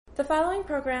The following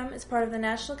program is part of the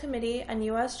National Committee on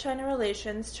U.S.-China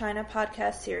Relations China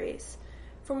podcast series.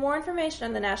 For more information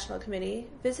on the National Committee,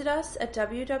 visit us at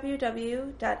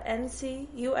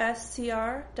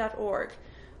www.ncuscr.org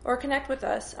or connect with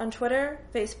us on Twitter,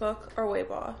 Facebook, or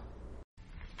Weibo.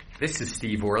 This is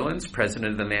Steve Orleans,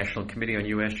 President of the National Committee on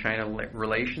U.S.-China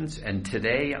Relations, and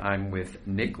today I'm with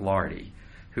Nick Lardy,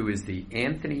 who is the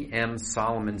Anthony M.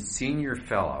 Solomon Senior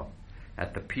Fellow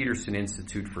at the Peterson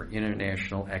Institute for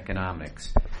International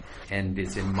Economics, and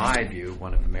is, in my view,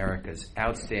 one of America's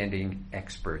outstanding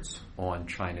experts on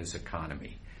China's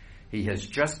economy. He has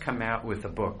just come out with a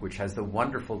book which has the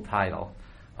wonderful title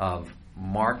of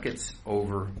Markets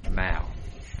Over Mao.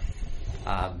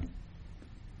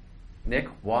 Nick,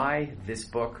 why this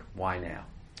book? Why now?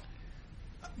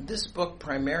 This book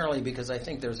primarily because I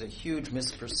think there's a huge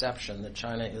misperception that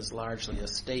China is largely a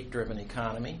state-driven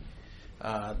economy,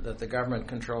 that the government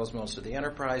controls most of the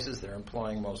enterprises, they're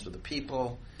employing most of the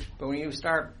people. But when you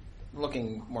start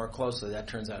looking more closely, that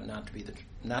turns out not to be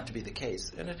the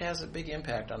case. And it has a big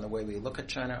impact on the way we look at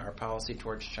China, our policy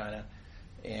towards China.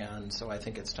 And so I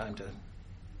think it's time to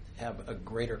have a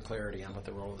greater clarity on what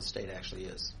the role of the state actually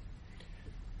is.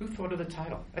 Who thought of the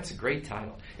title? That's a great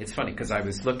title. It's funny because I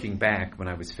was looking back when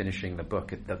I was finishing the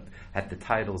book at the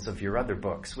titles of your other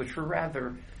books, which were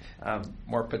rather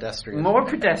more pedestrian. More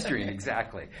pedestrian,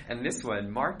 exactly. And this one,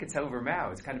 Markets Over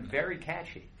Mao, is kind of very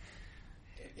catchy.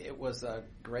 It was a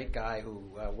great guy who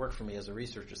worked for me as a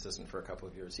research assistant for a couple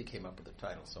of years. He came up with the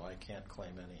title, so I can't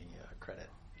claim any credit.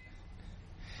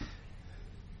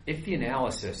 If the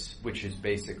analysis, which is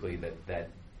basically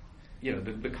that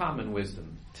the common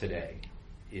wisdom today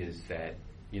is that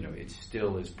it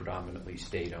still is predominantly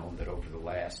state-owned, that over the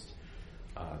last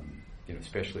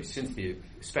especially since the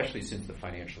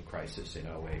financial crisis in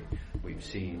 2008, we've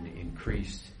seen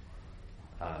increased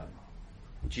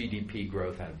GDP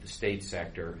growth out of the state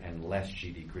sector and less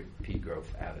GDP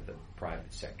growth out of the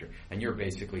private sector. And you're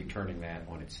basically turning that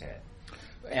on its head.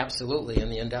 Absolutely. In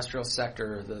the industrial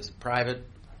sector, the private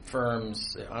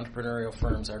firms, entrepreneurial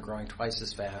firms, are growing twice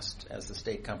as fast as the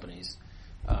state companies.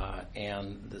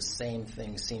 And the same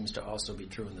thing seems to also be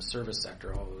true in the service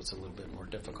sector, although it's a little bit more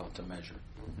difficult to measure.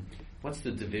 What's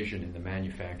the division in the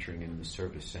manufacturing and the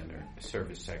service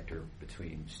sector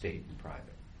between state and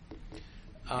private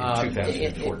in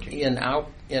 2014?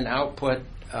 In output,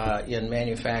 in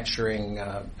manufacturing,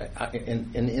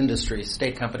 in industry,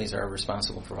 state companies are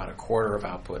responsible for about a quarter of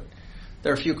output.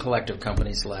 There are a few collective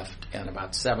companies left, and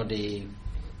about 70%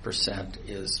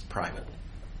 is private.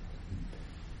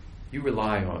 You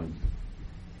rely on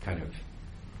kind of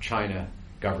China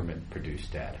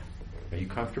government-produced data. Are you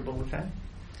comfortable with that?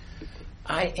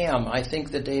 I am. I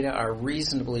think the data are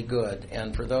reasonably good.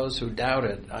 And for those who doubt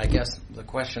it, I guess the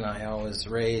question I always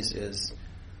raise is,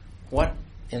 what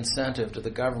incentive do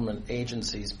the government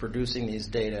agencies producing these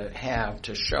data have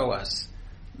to show us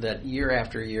that year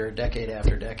after year, decade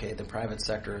after decade, the private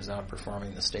sector is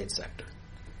outperforming the state sector?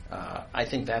 I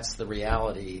think that's the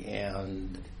reality,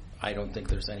 and I don't think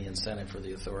there's any incentive for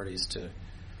the authorities to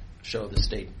show the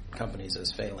state companies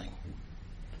as failing.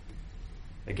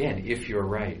 Again, if you're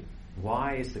right,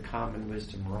 why is the common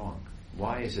wisdom wrong?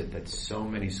 Why is it that so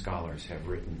many scholars have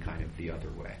written kind of the other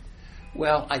way?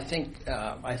 Well, I think,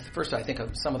 I think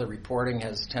some of the reporting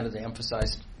has tended to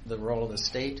emphasize the role of the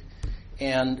state.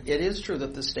 And it is true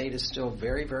that the state is still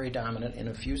very, very dominant in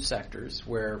a few sectors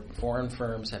where foreign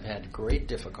firms have had great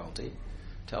difficulty.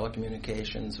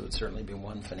 Telecommunications would certainly be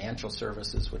one. Financial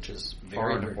services, which is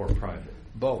foreign or private?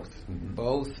 Both. Mm-hmm.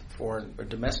 Both foreign,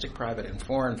 domestic, private, and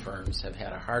foreign firms have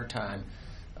had a hard time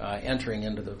entering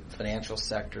into the financial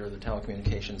sector, the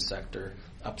telecommunications sector,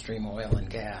 upstream oil and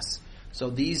gas. So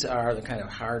these are the kind of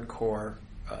hardcore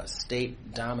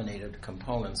state-dominated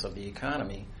components of the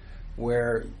economy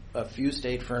where a few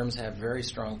state firms have very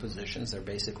strong positions. They're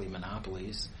basically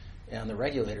monopolies, and the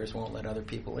regulators won't let other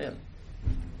people in.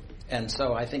 And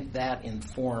so I think that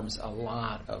informs a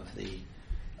lot of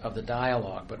the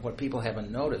dialogue. But what people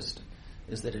haven't noticed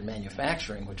is that in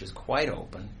manufacturing, which is quite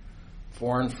open,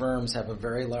 foreign firms have a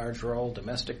very large role,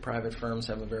 domestic private firms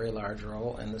have a very large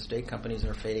role, and the state companies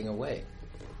are fading away.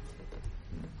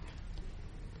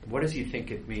 What does you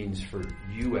think it means for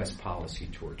U.S. policy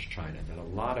towards China? That a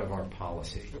lot of our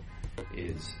policy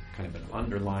is kind of an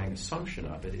underlying assumption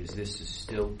of it is this is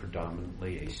still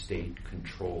predominantly a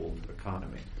state-controlled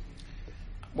economy.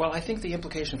 Well, I think the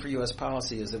implication for U.S.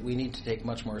 policy is that we need to take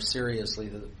much more seriously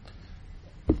the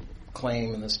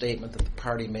claim and the statement that the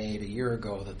party made a year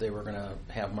ago that they were going to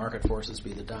have market forces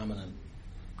be the dominant,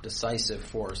 decisive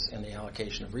force in the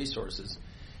allocation of resources.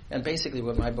 And basically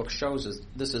what my book shows is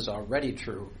this is already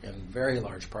true in very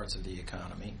large parts of the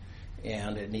economy,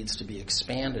 and it needs to be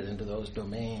expanded into those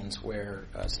domains where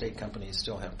state companies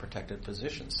still have protected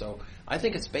positions. So I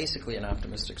think it's basically an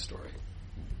optimistic story.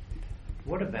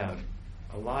 What about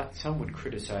some would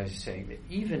criticize saying that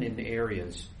even in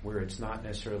areas where it's not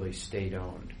necessarily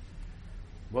state-owned,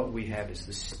 what we have is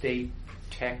the state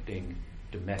protecting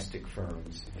domestic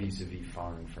firms vis-a-vis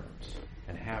foreign firms.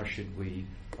 And how should we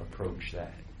approach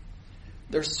that?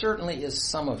 There certainly is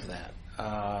some of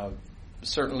that.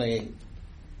 Certainly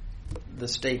the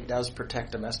state does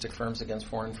protect domestic firms against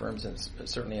foreign firms, and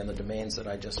certainly in the domains that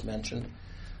I just mentioned.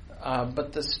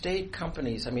 But the state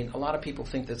companies, a lot of people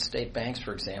think that state banks,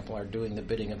 for example, are doing the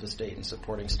bidding of the state and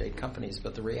supporting state companies,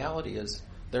 but the reality is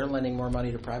they're lending more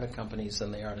money to private companies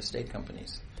than they are to state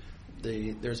companies.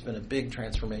 There's been a big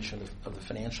transformation of the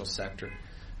financial sector.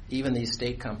 Even these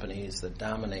state companies that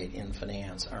dominate in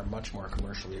finance are much more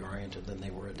commercially oriented than they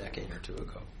were a decade or two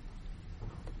ago.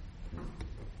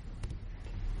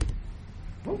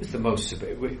 What was the most,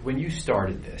 when you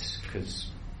started this, because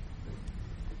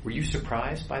were you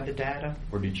surprised by the data,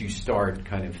 or did you start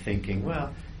kind of thinking,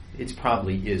 well, it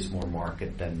probably is more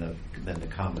market than the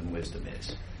common wisdom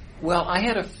is? Well, I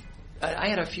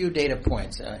had a few data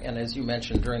points, and as you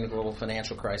mentioned, during the global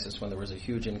financial crisis, when there was a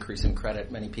huge increase in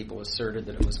credit, many people asserted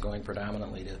that it was going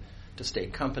predominantly to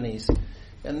state companies.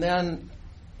 And then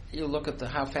you look at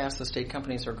how fast the state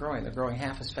companies are growing. They're growing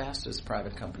half as fast as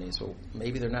private companies. Well,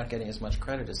 maybe they're not getting as much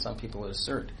credit as some people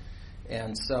assert.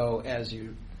 And so as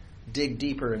you dig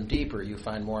deeper and deeper, you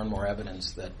find more and more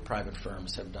evidence that private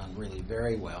firms have done really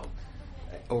very well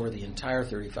over the entire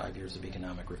 35 years of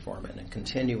economic reform and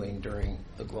continuing during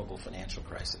the global financial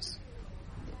crisis.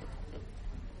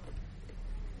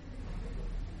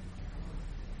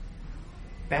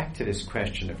 Back to this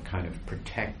question of kind of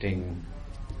protecting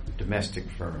domestic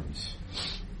firms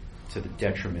to the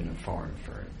detriment of foreign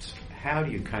firms. How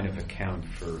do you kind of account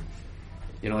for,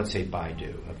 let's say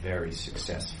Baidu, a very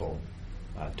successful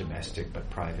domestic but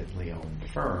privately owned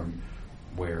firm,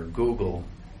 where Google,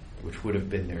 which would have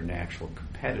been their natural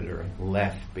competitor,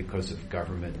 left because of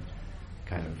government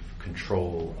kind of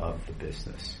control of the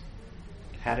business.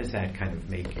 How does that kind of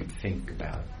make you think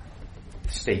about the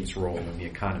state's role in the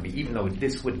economy, even though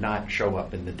this would not show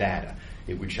up in the data?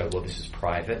 It would show, well, this is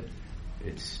private.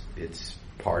 It's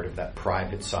part of that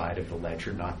private side of the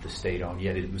ledger, not the state-owned.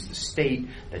 Yet it was the state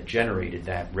that generated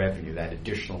that revenue, that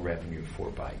additional revenue for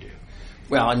Baidu.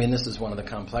 Well, this is one of the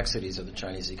complexities of the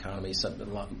Chinese economy.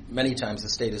 Many times the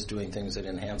state is doing things that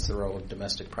enhance the role of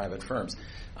domestic private firms.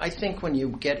 I think when you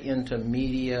get into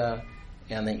media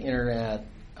and the internet,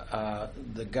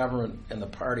 the government and the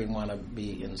party want to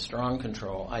be in strong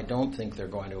control. I don't think they're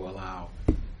going to allow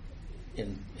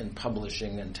in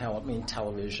publishing and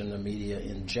television, the media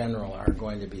in general are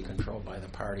going to be controlled by the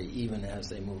party even as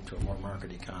they move to a more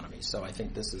market economy. So I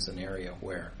think this is an area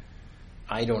where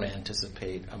I don't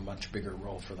anticipate a much bigger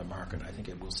role for the market. I think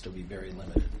it will still be very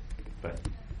limited. But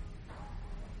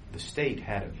the state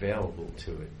had available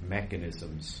to it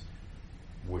mechanisms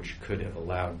which could have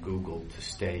allowed Google to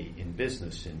stay in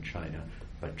business in China,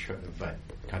 but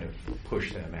kind of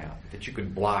push them out. That you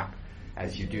could block,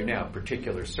 as you do now,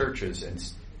 particular searches and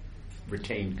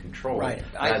retain control, right,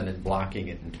 rather than blocking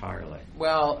it entirely.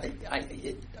 Well,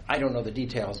 I don't know the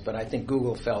details, but I think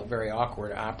Google felt very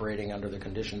awkward operating under the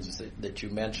conditions that you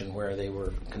mentioned, where they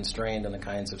were constrained in the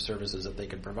kinds of services that they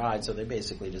could provide, so they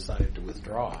basically decided to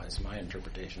withdraw, is my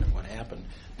interpretation of what happened.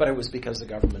 But it was because the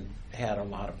government had a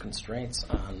lot of constraints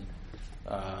on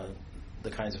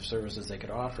the kinds of services they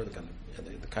could offer,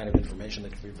 the kind of information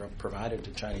that could be provided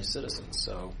to Chinese citizens.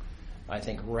 So I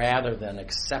think rather than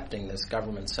accepting this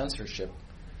government censorship,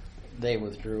 they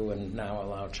withdrew and now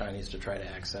allow Chinese to try to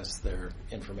access their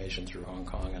information through Hong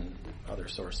Kong and other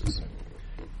sources.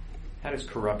 How does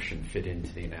corruption fit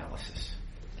into the analysis?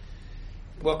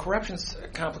 Well, corruption's a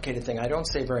complicated thing. I don't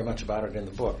say very much about it in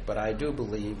the book, but I do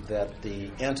believe that the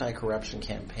anti-corruption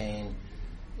campaign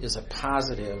is a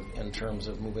positive in terms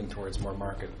of moving towards more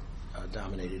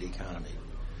market-dominated economy.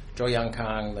 Zhou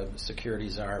Yangkang, the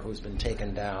securities czar, who's been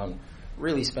taken down,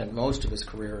 really spent most of his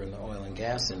career in the oil and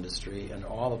gas industry, and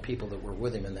all the people that were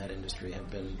with him in that industry have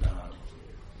been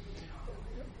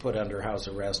put under house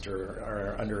arrest or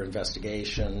are under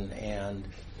investigation. And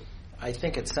I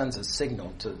think it sends a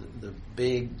signal to the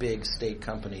big state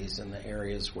companies in the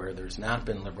areas where there's not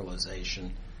been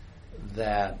liberalization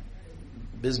that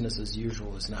business as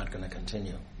usual is not going to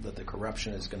continue, that the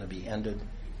corruption is going to be ended,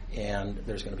 and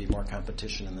there's going to be more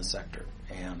competition in the sector.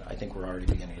 And I think we're already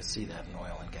beginning to see that in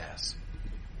oil and gas.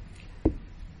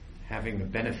 Having the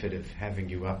benefit of having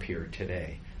you up here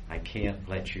today, I can't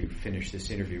let you finish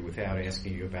this interview without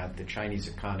asking you about the Chinese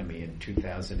economy in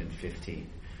 2015.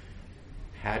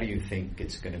 How do you think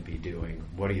it's going to be doing?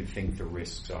 What do you think the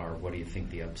risks are? What do you think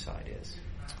the upside is?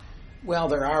 Well,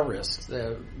 there are risks.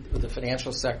 The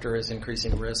financial sector is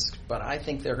increasing risk, but I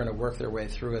think they're going to work their way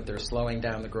through it. They're slowing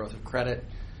down the growth of credit.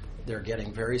 They're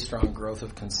getting very strong growth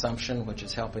of consumption, which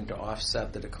is helping to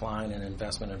offset the decline in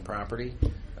investment in property,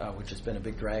 which has been a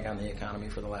big drag on the economy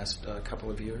for the last couple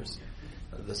of years.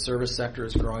 The service sector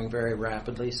is growing very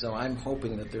rapidly, so I'm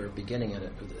hoping that they're at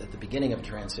the beginning of a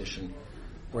transition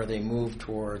where they move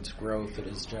towards growth that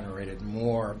is generated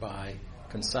more by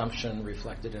consumption,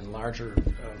 reflected in larger,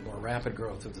 more rapid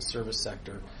growth of the service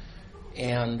sector,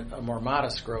 and a more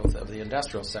modest growth of the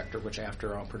industrial sector, which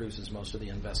after all produces most of the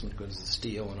investment goods, the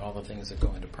steel and all the things that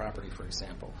go into property, for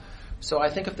example. So I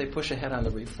think if they push ahead on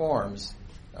the reforms,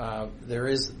 there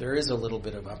is a little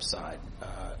bit of upside,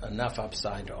 enough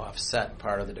upside to offset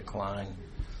part of the decline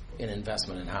in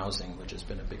investment in housing, which has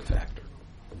been a big factor.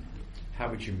 How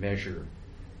would you measure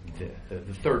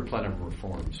the third plenum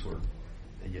reforms? Were,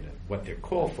 what they're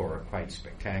called for are quite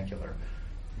spectacular.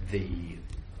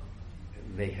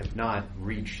 They have not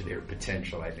reached their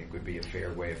potential, I think would be a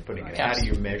fair way of putting it. How do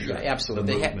you measure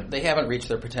absolutely. the movement? They haven't reached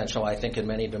their potential, I think, in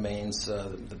many domains.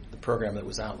 The program that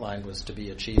was outlined was to be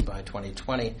achieved by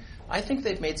 2020. I think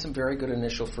they've made some very good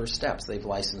initial first steps. They've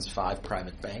licensed 5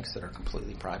 private banks that are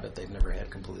completely private. They've never had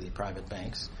completely private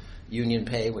banks. Union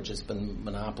Pay, which has been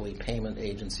monopoly payment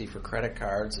agency for credit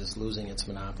cards, is losing its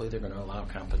monopoly. They're going to allow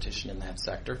competition in that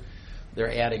sector.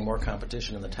 They're adding more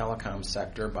competition in the telecom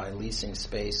sector by leasing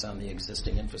space on the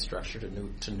existing infrastructure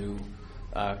to new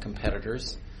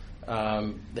competitors.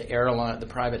 The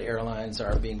private airlines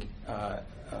are being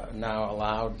now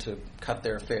allowed to cut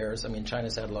their fares. I mean,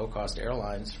 China's had low-cost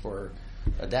airlines for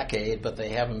a decade, but they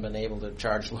haven't been able to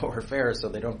charge lower fares, so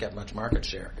they don't get much market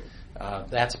share.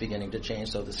 That's beginning to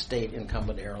change, so the state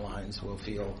incumbent airlines will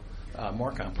feel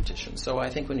more competition. So I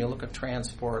think when you look at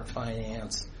transport,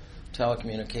 finance,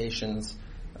 telecommunications,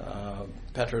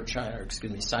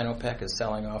 Sinopec is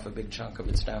selling off a big chunk of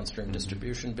its downstream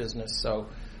distribution business. So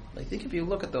I think if you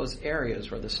look at those areas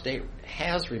where the state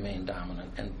has remained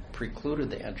dominant and precluded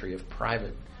the entry of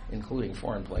private, including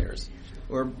foreign players,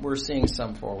 we're seeing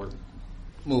some forward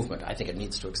movement. I think it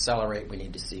needs to accelerate. We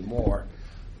need to see more,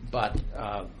 but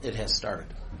it has started.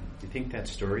 Do you think that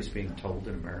story is being told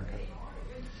in America?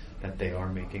 That they are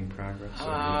making progress? Or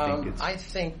do you think it's...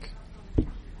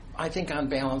 I think on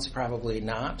balance, probably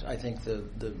not. I think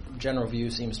the general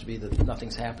view seems to be that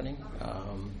nothing's happening.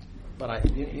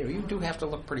 But you do have to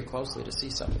look pretty closely to see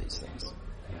some of these things.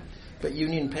 Yeah. But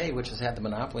Union Pay, which has had the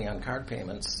monopoly on card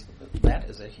payments, that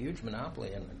is a huge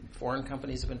monopoly, and foreign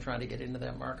companies have been trying to get into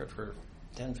that market for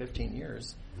 10, 15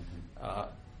 years.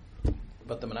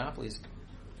 But the monopoly's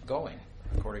going,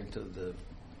 according to the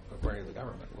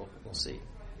government. We'll see.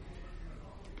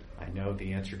 I know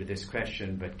the answer to this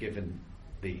question, but given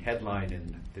the headline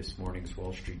in this morning's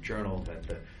Wall Street Journal that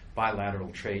the bilateral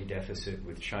trade deficit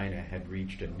with China had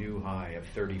reached a new high of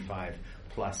 $35+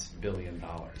 billion.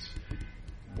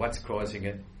 What's causing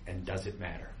it, and does it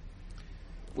matter?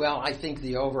 Well, I think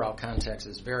the overall context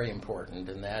is very important,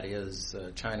 and that is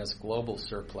China's global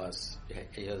surplus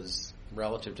is,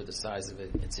 relative to the size of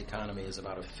its economy, is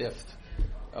about a fifth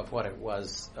of what it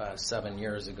was 7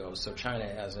 years ago. So China,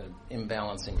 as an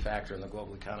imbalancing factor in the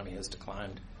global economy, has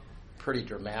declined pretty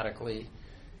dramatically,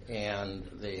 and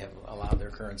they have allowed their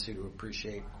currency to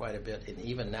appreciate quite a bit. And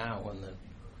even now, when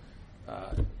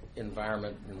the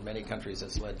environment in many countries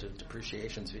has led to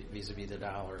depreciations vis-a-vis the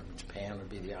dollar, Japan would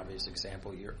be the obvious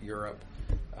example, Europe,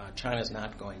 China's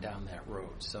not going down that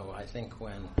road. So I think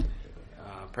when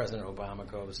President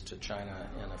Obama goes to China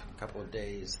in a couple of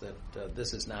days, that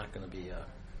this is not going to be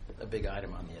a big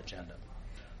item on the agenda.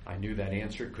 I knew that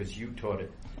answer because you taught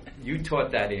it. You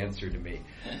taught that answer to me.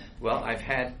 Well, I've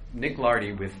had Nick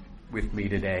Lardy with me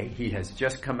today. He has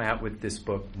just come out with this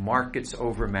book, Markets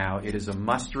Over Mao. It is a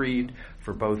must-read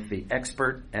for both the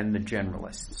expert and the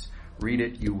generalists. Read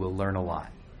it. You will learn a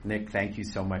lot. Nick, thank you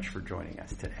so much for joining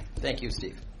us today. Thank you,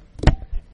 Steve.